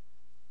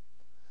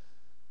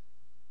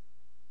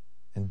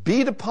 And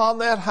beat upon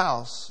that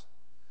house,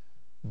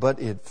 but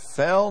it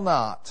fell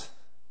not,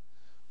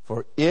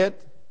 for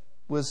it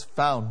was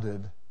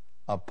founded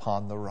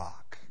upon the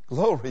rock.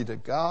 Glory to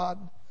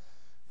God.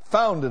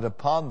 Founded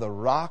upon the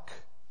rock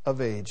of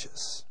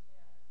ages.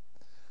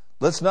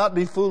 Let's not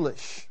be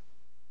foolish.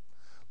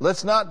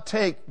 Let's not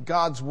take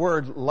God's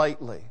word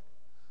lightly.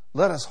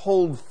 Let us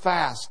hold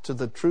fast to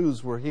the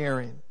truths we're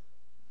hearing.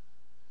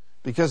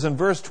 Because in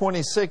verse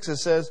 26 it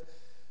says,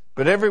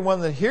 but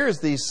everyone that hears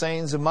these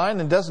sayings of mine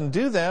and doesn't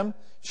do them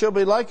shall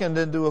be likened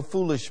unto a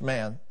foolish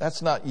man.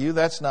 That's not you,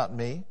 that's not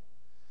me.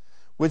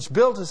 Which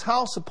built his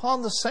house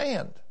upon the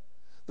sand.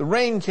 The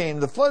rain came,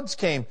 the floods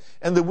came,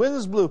 and the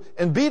winds blew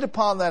and beat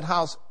upon that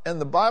house. And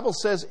the Bible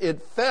says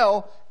it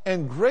fell,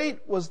 and great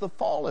was the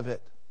fall of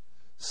it.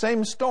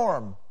 Same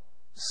storm,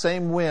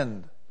 same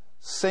wind,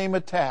 same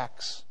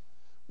attacks.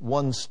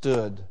 One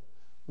stood,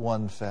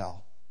 one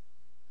fell.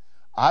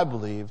 I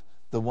believe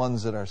the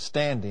ones that are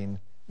standing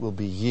will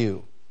be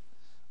you.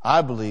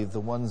 I believe the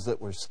ones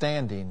that were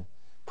standing,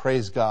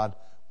 praise God,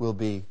 will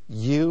be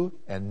you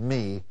and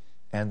me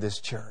and this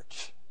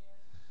church.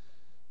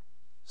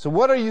 So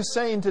what are you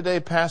saying today,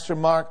 Pastor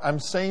Mark? I'm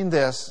saying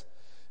this.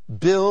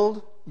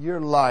 Build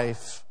your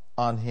life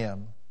on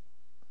Him.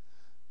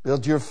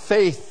 Build your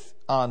faith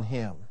on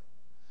Him.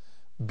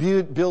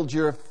 Build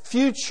your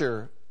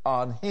future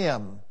on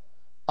Him,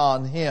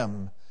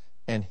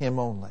 and Him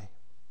only.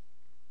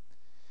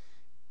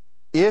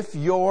 If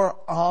you're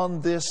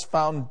on this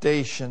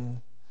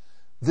foundation,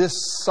 this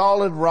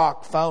solid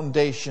rock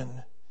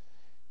foundation,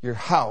 your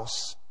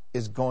house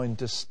is going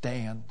to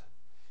stand.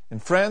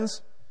 And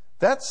friends,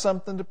 that's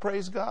something to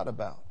praise God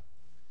about.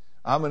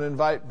 I'm going to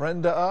invite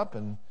Brenda up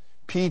and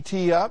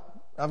PT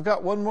up. I've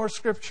got one more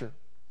scripture.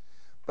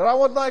 But I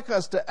would like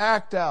us to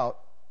act out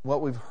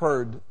what we've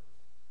heard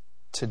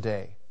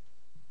today.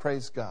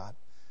 Praise God.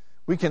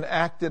 We can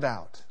act it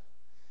out.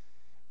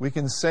 We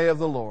can say of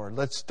the Lord,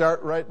 let's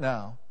start right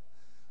now.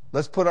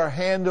 Let's put our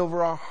hand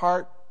over our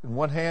heart and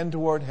one hand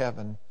toward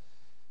heaven.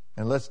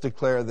 And let's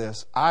declare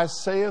this. I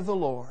say of the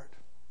Lord,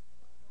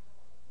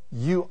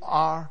 you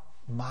are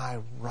my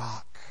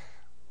rock.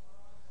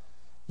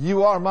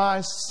 You are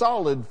my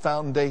solid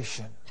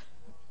foundation.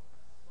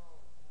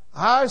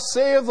 I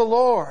say of the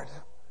Lord,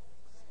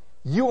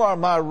 you are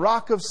my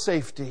rock of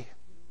safety.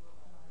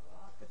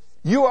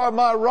 You are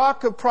my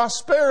rock of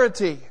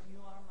prosperity.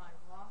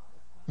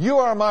 You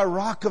are my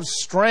rock of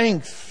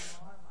strength.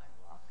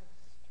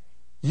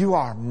 You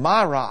are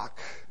my rock.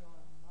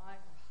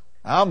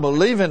 I'm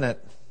believing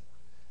it.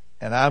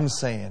 And I'm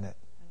saying it.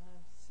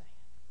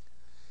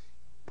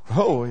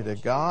 Glory to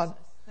God.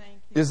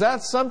 Is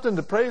that something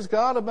to praise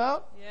God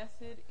about? Yes,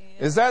 it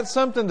is. Is that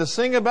something to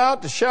sing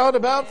about, to shout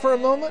about for a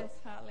moment?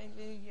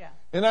 Hallelujah.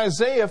 In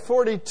Isaiah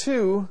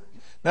 42,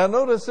 now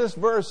notice this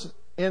verse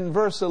in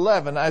verse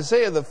 11,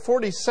 Isaiah the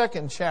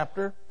 42nd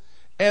chapter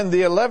and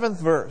the 11th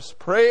verse.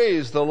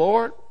 Praise the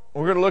Lord.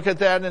 We're going to look at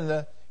that in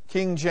the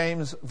King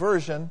James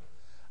Version.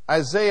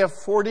 Isaiah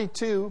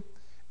 42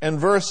 and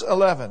verse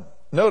 11.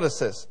 Notice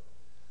this.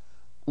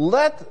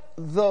 Let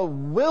the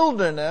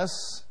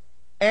wilderness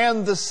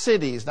and the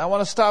cities. Now I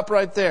want to stop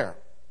right there.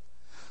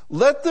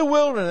 Let the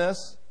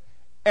wilderness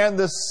and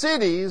the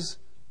cities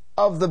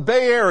of the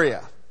Bay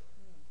Area.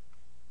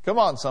 Come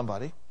on,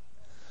 somebody.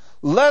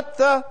 Let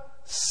the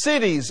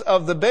cities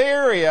of the Bay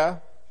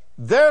Area,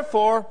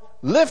 therefore,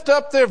 lift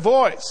up their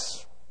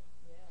voice.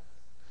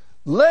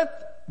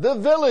 Let the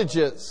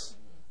villages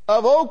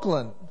of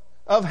Oakland,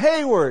 of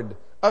Hayward,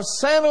 of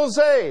San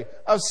Jose,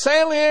 of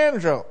San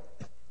Leandro,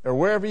 or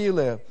wherever you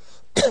live,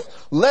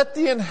 let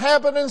the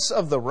inhabitants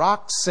of the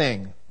rock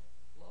sing,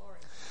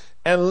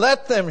 and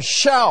let them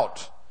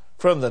shout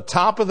from the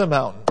top of the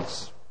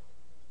mountains.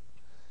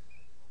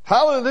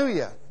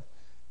 Hallelujah.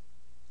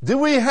 Do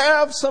we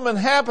have some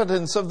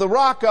inhabitants of the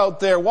rock out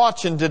there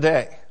watching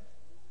today?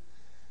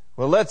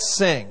 Well, let's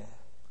sing,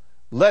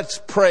 let's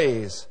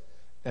praise,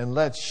 and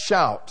let's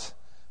shout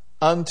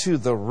unto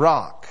the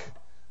rock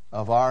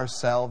of our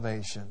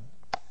salvation.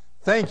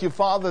 Thank you,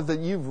 Father, that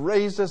you've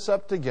raised us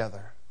up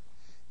together.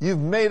 You've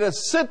made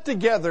us sit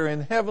together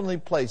in heavenly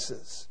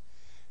places.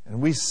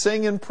 And we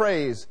sing and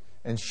praise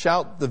and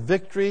shout the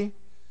victory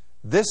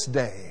this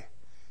day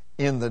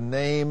in the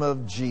name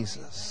of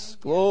Jesus.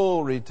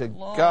 Glory to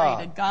God.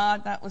 Glory to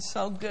God. That was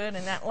so good.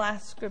 And that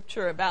last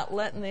scripture about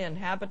letting the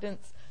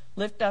inhabitants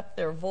lift up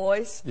their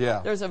voice.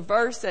 Yeah. There's a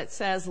verse that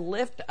says,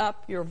 lift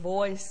up your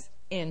voice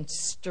in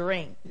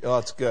strength. Oh,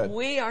 that's good.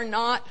 We are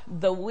not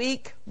the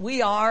weak.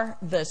 We are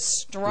the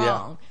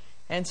strong. Yeah.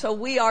 And so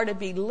we are to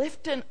be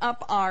lifting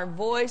up our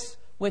voice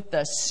with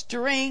the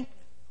strength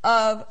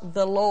of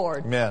the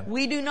Lord. Amen.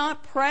 We do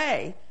not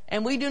pray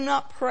and we do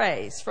not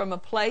praise from a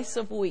place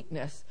of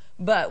weakness,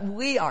 but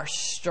we are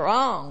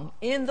strong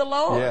in the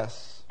Lord.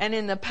 Yes. And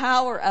in the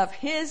power of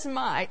His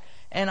might.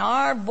 And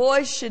our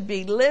voice should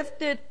be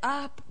lifted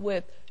up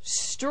with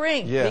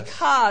strength. Yes.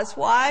 Because,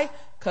 why?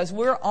 Because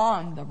we're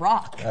on the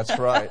rock. That's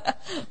right.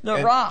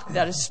 The rock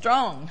that is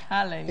strong.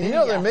 Hallelujah. You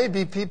know, there may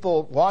be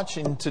people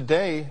watching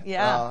today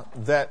Yeah.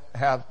 that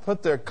have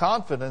put their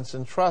confidence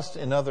and trust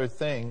in other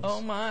things. Oh,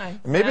 my.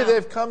 Maybe Yeah.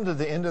 they've come to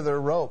the end of their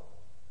rope.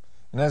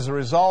 And as a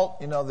result,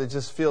 you know, they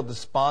just feel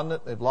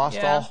despondent. They've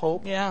lost all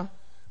hope. Yeah.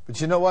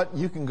 But you know what?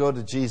 You can go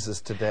to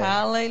Jesus today.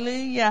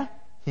 Hallelujah.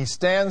 He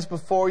stands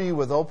before you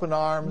with open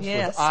arms,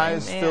 Yes, with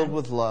eyes amen. filled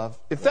with love.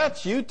 If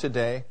that's you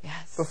today,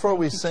 Yes, before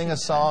we thank you, sing a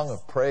Jesus. song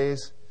of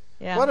praise,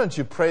 Yeah. why don't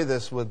you pray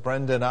this with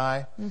Brenda and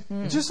I?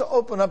 Just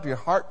open up your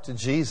heart to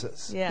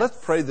Jesus. Yes. Let's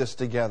pray this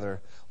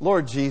together.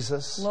 Lord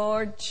Jesus,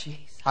 Lord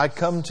Jesus, I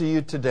come to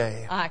you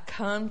today I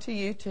come to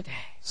you today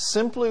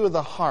simply with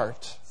a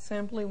heart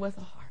simply with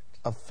a heart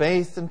of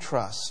faith and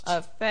trust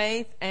of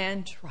faith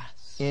and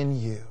trust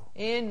in you.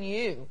 in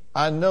you.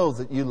 I know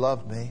that you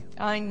love me.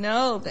 I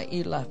know that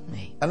you love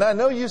me. And I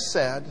know you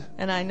said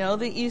And I know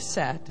that you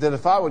said that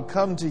if I would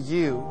come to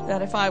you,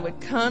 that if I would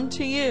come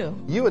to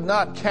you, you would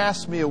not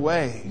cast me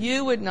away,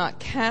 you would not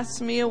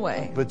cast me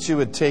away, but you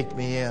would take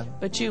me in.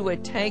 but you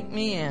would take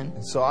me in.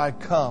 And so I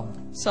come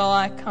So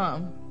I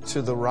come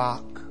to the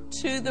rock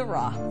to the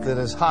rock that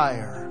is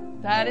higher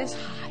that is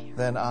higher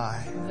than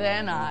I.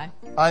 than I.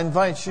 I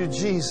invite you,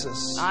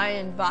 Jesus, I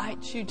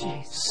invite you,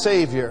 Jesus,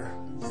 Savior,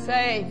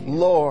 Savior,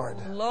 Lord,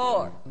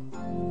 Lord,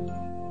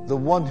 the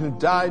one who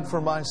died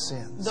for my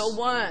sins the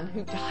one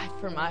who died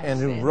for my and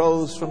sins who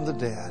rose from the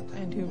dead.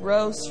 and who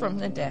rose from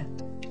the dead.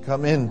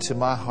 Come into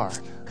my heart.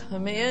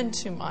 Come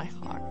into my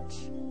heart.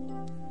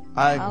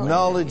 I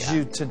acknowledge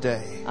Hallelujah. you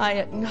today I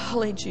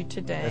acknowledge you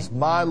today as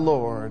my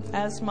Lord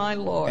as my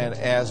Lord and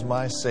as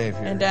my Savior.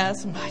 and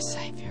as my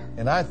Savior.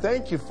 And I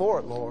thank you for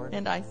it, Lord,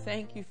 And I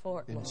thank you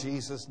for it, in Lord.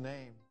 Jesus'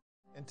 name.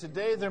 And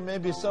today there may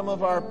be some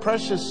of our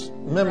precious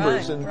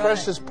members Right, and right.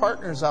 precious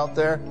partners out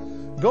there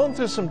going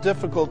through some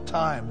difficult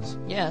times.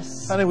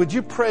 Yes. Honey, would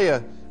you pray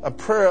a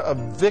prayer of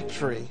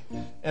victory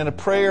and a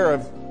prayer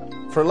of,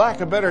 for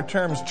lack of better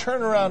terms,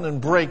 turn around and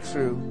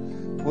breakthrough,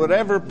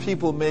 whatever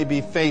people may be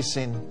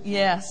facing.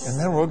 Yes. And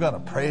then we're going to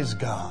praise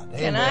God.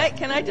 Can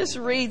Amen. I just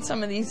read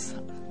some of these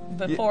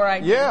before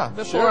yeah,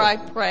 sure. I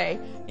pray?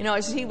 You know,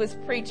 as he was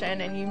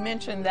preaching and you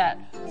mentioned that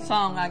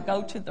song, I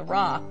Go to the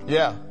Rock.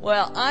 Yeah.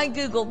 Well, I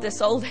Googled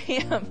this old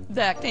hymn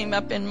that came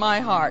up in my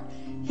heart.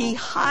 He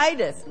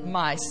hideth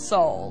my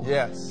soul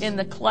Yes. in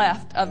the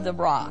cleft of the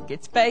rock.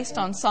 It's based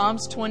on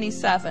Psalms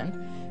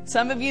 27.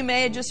 Some of you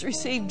may have just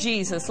received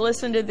Jesus.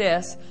 Listen to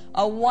this.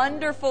 A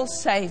wonderful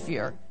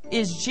Savior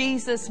is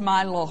Jesus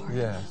my Lord.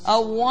 Yes.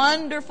 A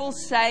wonderful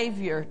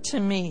Savior to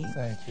me.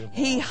 Thank you.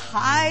 He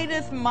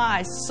hideth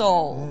my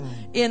soul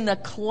in the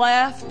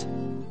cleft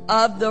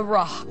of the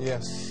rock.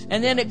 Yes.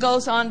 And then it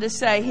goes on to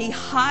say, He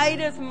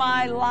hideth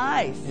my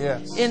life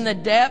Yes. in the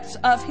depths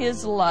of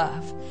His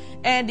love,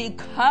 and He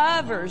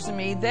covers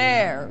me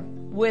there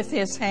with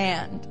His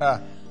hand.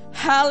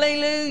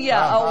 Hallelujah.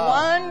 A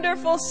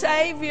wonderful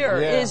Savior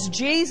is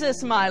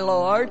Jesus my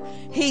Lord.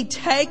 He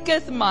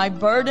taketh my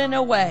burden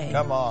away.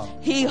 Come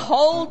on. He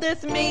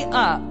holdeth me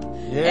up,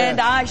 and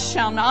I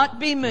shall not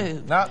be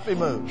moved. Not be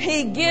moved.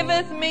 He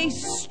giveth me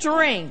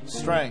strength.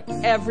 Strength.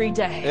 Every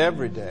day.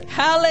 Every day.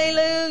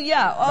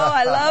 Hallelujah. Oh,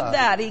 I love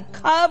that. He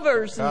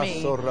covers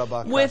me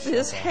with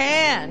His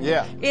hand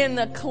in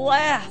the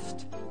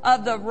cleft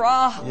of the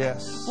rock.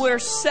 Yes. We're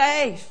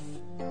safe.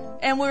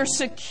 And we're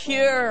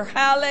secure.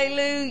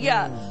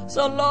 Hallelujah.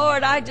 So,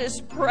 Lord, I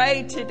just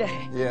pray today.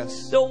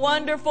 Yes. The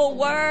wonderful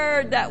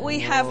word that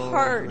we have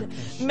heard,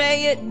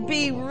 may it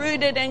be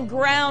rooted and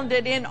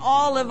grounded in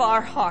all of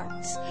our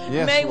hearts.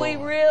 Yes, may Lord.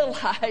 we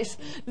realize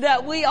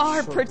that we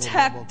are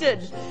protected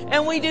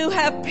and we do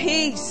have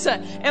peace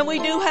and we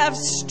do have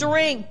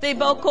strength. Yes,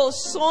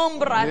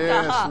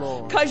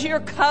 Lord. Because you're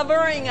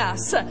covering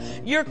us.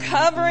 You're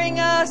covering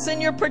us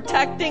and you're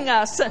protecting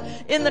us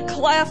in the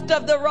cleft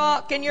of the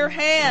rock, and your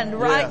hand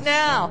right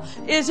now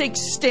is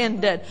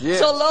extended. Yes.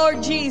 So,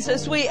 Lord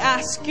Jesus, we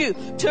ask you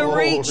to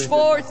reach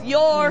forth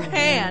your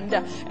hand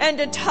and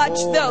to touch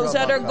those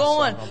that are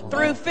going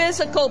through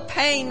physical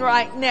pain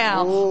right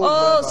now.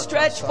 Oh,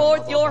 stretch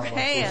forth your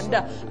hand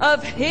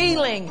of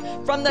healing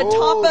from the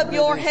top of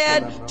your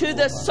head to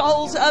the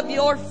soles of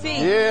your feet.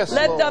 Yes,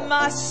 Let Lord. the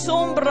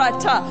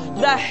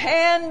masumbrata, the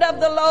hand of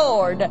the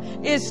Lord,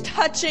 is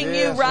touching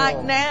you Yes, right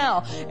Lord.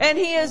 now. And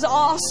He is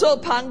also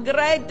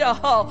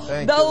pangredaho,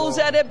 Thank you, those Lord.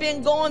 that have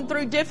been going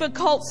through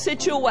difficult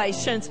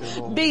situations.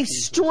 Be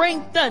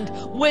strengthened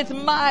with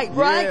might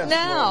right Yes,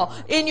 now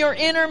Lord. in your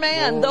inner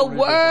man. The Glory to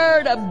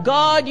word of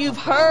God you've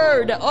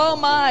heard. Oh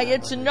my,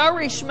 it's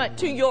nourishment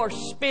to your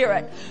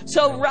spirit.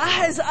 So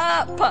rise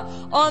up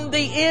on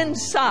the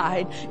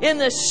inside in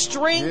the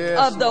strength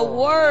Yes, of the Lord.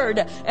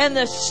 word and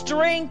the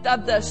strength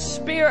of the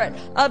Spirit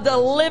of the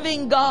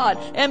living God,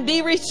 and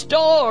be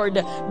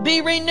restored,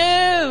 be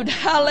renewed.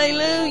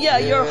 Hallelujah.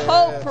 Your Yes.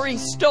 hope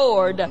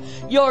restored,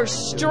 your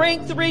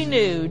strength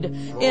renewed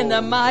in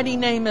the mighty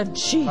name of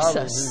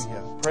Jesus.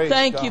 Hallelujah. Praise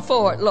Thank you God.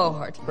 for it,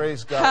 Lord.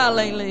 Praise God.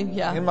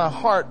 Hallelujah. In my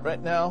heart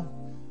right now,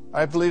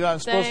 I believe I'm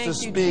supposed Thank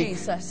to you, speak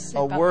Jesus.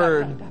 a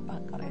word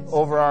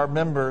over our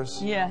members.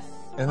 Yes.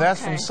 And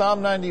that's Okay. from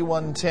Psalm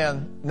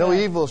 91:10. No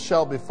evil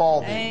shall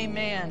befall thee.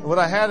 Amen. What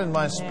I had in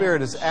my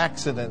spirit is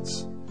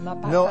accidents.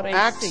 No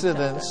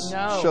accidents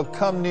shall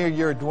come near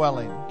your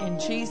dwelling. In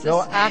Jesus'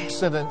 No name.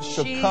 accidents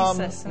shall come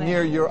Jesus' name.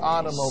 near your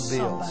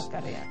automobiles.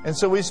 And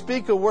so we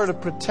speak a word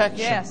of protection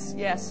Yes, yes,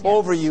 yes.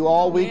 over you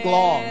all week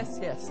long Yes,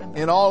 yes.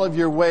 in all of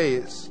your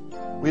ways.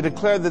 We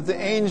declare that the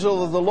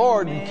angel of the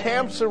Lord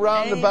encamps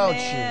around about you,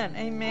 Amen.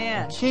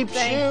 Amen. keeps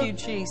Thank you, you,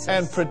 Jesus.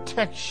 and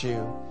protects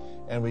you.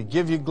 And we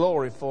give you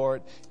glory for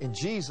it in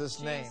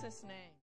Jesus' name. Jesus'